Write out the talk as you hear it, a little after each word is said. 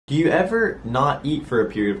Do you ever not eat for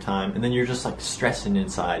a period of time and then you're just like stressing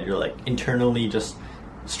inside? You're like internally just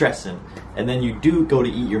stressing, and then you do go to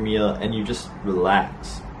eat your meal and you just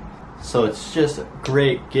relax. So it's just a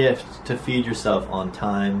great gift to feed yourself on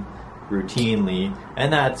time, routinely,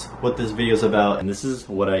 and that's what this video is about. And this is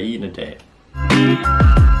what I eat in a day.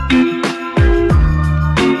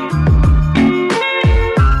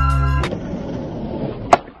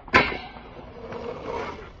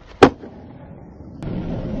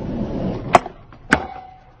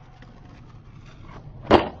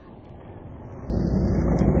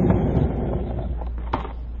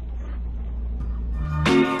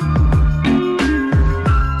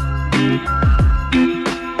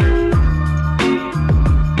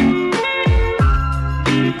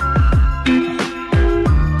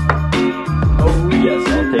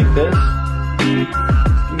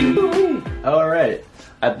 Alright,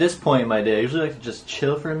 at this point in my day, I usually like to just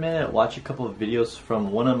chill for a minute, watch a couple of videos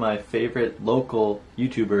from one of my favorite local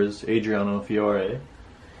YouTubers, Adriano Fiore.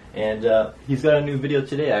 And he's got a new video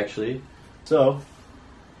today actually, so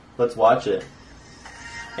let's watch it.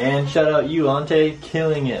 And shout out you, Ante,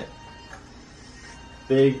 killing it.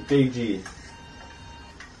 Big G.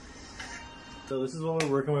 So this is what we're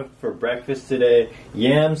working with for breakfast today.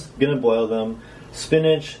 Yams, gonna boil them.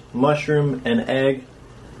 Spinach, mushroom, and egg.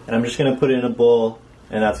 And I'm just gonna put it in a bowl,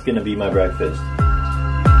 and that's gonna be my breakfast.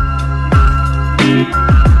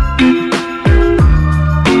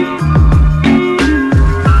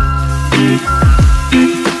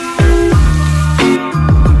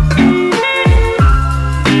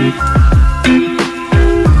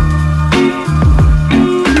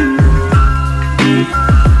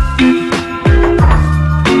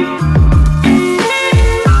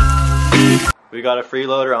 We got a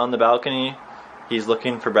freeloader on the balcony. He's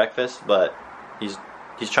looking for breakfast, but he's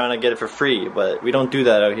trying to get it for free, but we don't do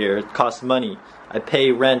that out here. It costs money. I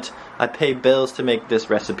pay rent, I pay bills to make this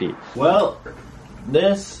recipe. Well,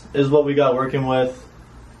 this is what we got working with.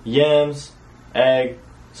 Yams, egg,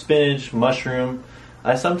 spinach, mushroom.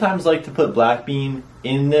 I sometimes like to put black bean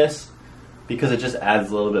in this because it just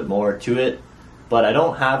adds a little bit more to it, but I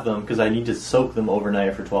don't have them because I need to soak them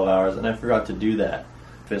overnight for 12 hours, and I forgot to do that.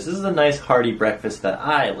 This is a nice hearty breakfast that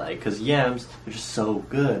I like because yams are just so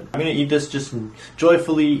good. I'm gonna eat this, just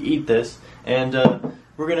joyfully eat this, and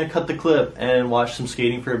we're gonna cut the clip and watch some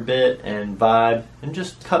skating for a bit and vibe and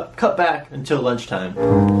just cut back until lunchtime.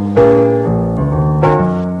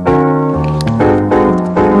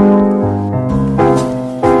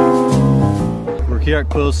 Here at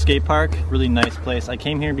Quill's skate park, really nice place. I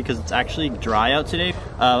came here because it's actually dry out today.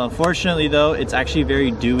 Unfortunately though, it's actually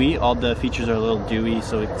very dewy. All the features are a little dewy,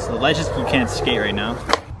 so it's the ledges you can't skate right now.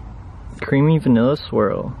 Creamy vanilla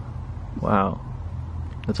swirl. Wow.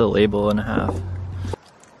 That's a label and a half.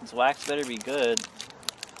 This wax better be good.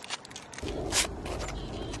 I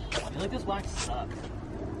feel like this wax sucks.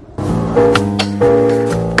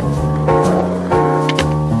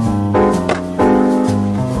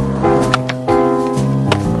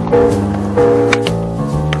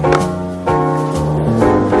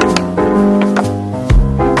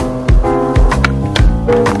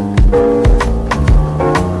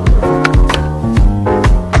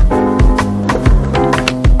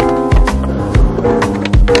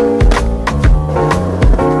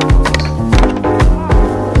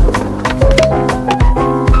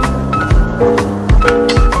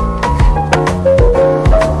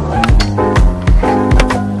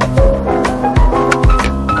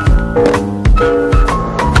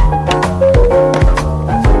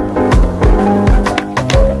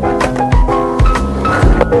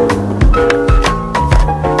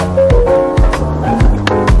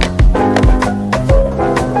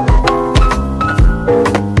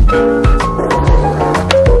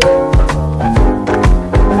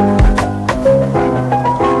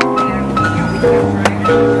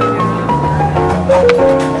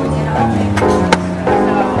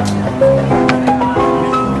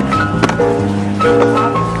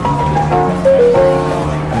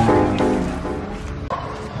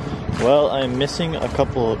 Well, I'm missing a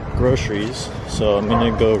couple of groceries, so I'm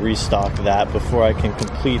gonna go restock that before I can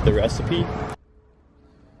complete the recipe.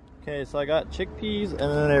 Okay, so I got chickpeas, and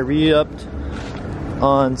then I re-upped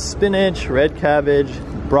on spinach, red cabbage,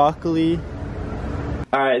 broccoli.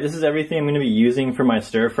 Alright, this is everything I'm gonna be using for my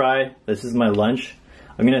stir fry. This is my lunch.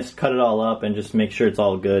 I'm gonna cut it all up and just make sure it's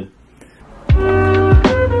all good.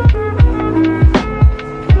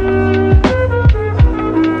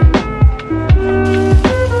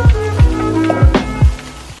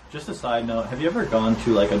 Just a side side note, have you ever gone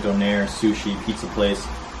to like a donair sushi pizza place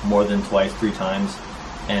more than twice, 3 times?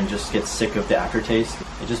 and just get sick of the aftertaste.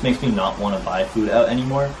 It just makes me not want to buy food out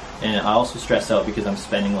anymore. And I also stress out because I'm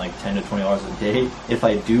spending like $10 to $20 a day if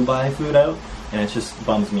I do buy food out, and it just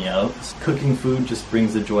bums me out. Cooking food just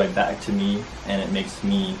brings the joy back to me, and it makes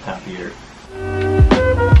me happier.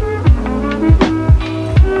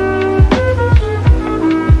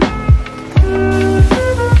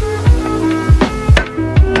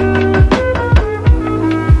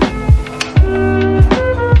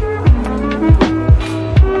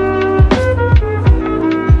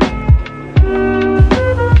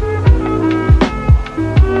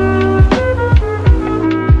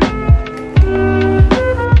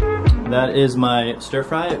 That is my stir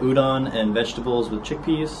fry, udon and vegetables with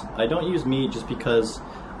chickpeas. I don't use meat just because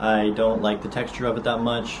I don't like the texture of it that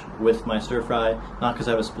much with my stir fry. Not because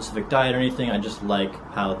I have a specific diet or anything, I just like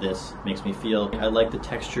how this makes me feel. I like the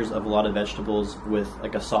textures of a lot of vegetables with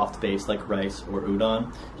like a soft base like rice or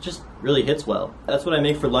udon. It just really hits well. That's what I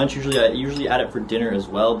make for lunch usually. I usually add it for dinner as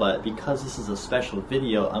well, but because this is a special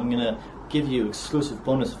video, I'm gonna give you exclusive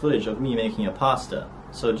bonus footage of me making a pasta.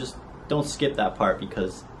 So just don't skip that part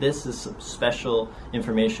because this is some special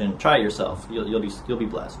information. Try it yourself. You'll be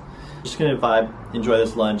blessed. Just gonna vibe, enjoy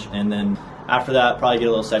this lunch, and then after that probably get a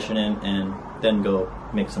little session in and then go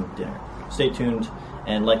make some dinner. Stay tuned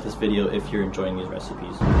and like this video if you're enjoying these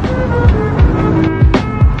recipes.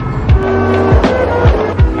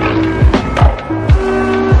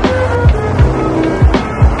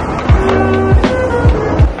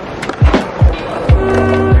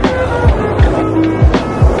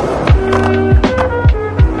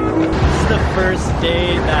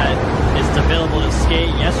 Day that is available to skate.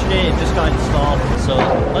 Yesterday it just got installed, so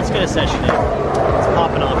let's get a session in. It's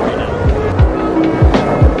popping off right now.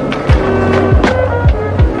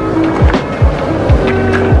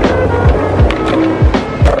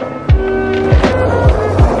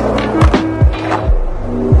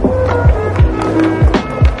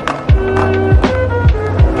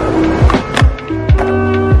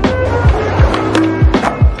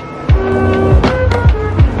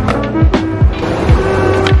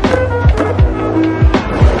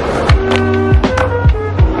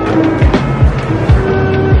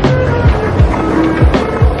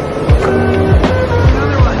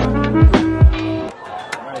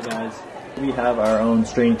 We have our own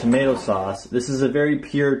strained tomato sauce. This is a very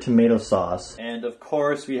pure tomato sauce. And of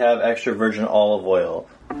course we have extra virgin olive oil.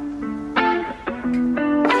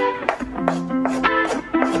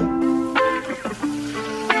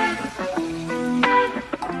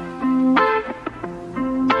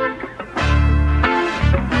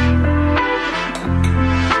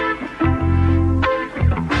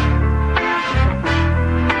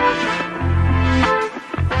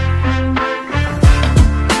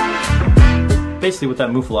 Basically what that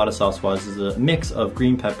muffalata sauce was is a mix of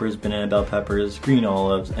green peppers, banana bell peppers, green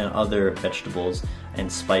olives, and other vegetables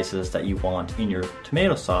and spices that you want in your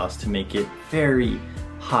tomato sauce to make it very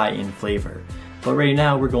high in flavor. But right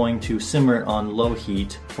now we're going to simmer it on low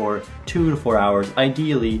heat for 2 to 4 hours,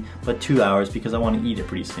 ideally, but 2 hours because I want to eat it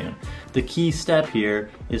pretty soon. The key step here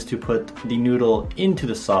is to put the noodle into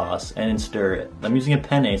the sauce and then stir it. I'm using a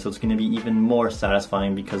penne, so it's going to be even more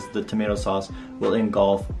satisfying because the tomato sauce will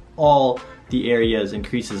engulf all the areas and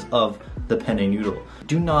creases of the penne noodle.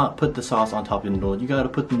 Do not put the sauce on top of the noodle. You gotta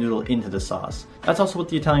put the noodle into the sauce. That's also what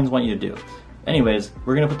the Italians want you to do. Anyways,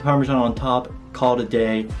 we're gonna put the Parmesan on top, call it a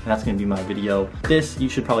day, and that's gonna be my video. This you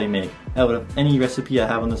should probably make. Out of any recipe I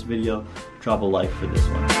have on this video, drop a like for this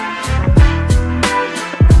one.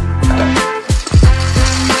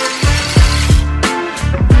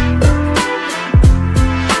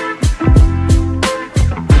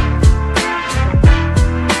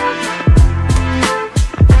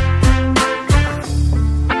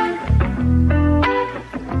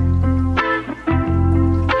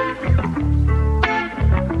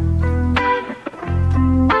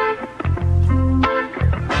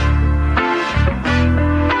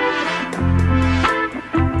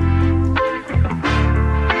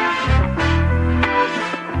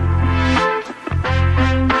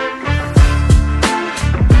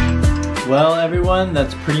 Well everyone,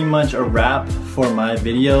 that's pretty much a wrap for my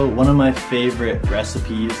video. One of my favorite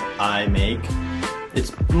recipes I make.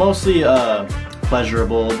 It's mostly a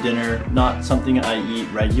pleasurable dinner, not something I eat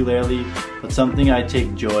regularly, but something I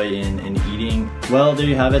take joy in eating. Well, there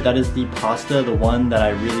you have it. That is the pasta, the one that I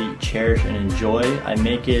really cherish and enjoy. I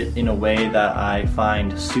make it in a way that I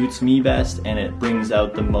find suits me best, and it brings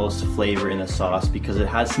out the most flavor in the sauce because it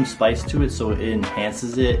has some spice to it, so it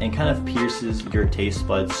enhances it and kind of pierces your taste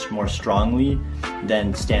buds more strongly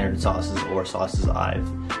than standard sauces or sauces I've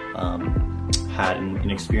had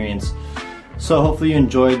in experience. So hopefully you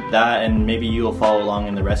enjoyed that, and maybe you'll follow along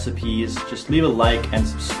in the recipes. Just leave a like and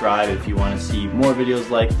subscribe if you want to see more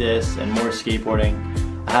videos like this and more skateboarding.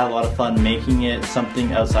 I had a lot of fun making it,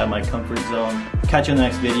 something outside my comfort zone. Catch you in the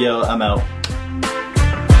next video. I'm out.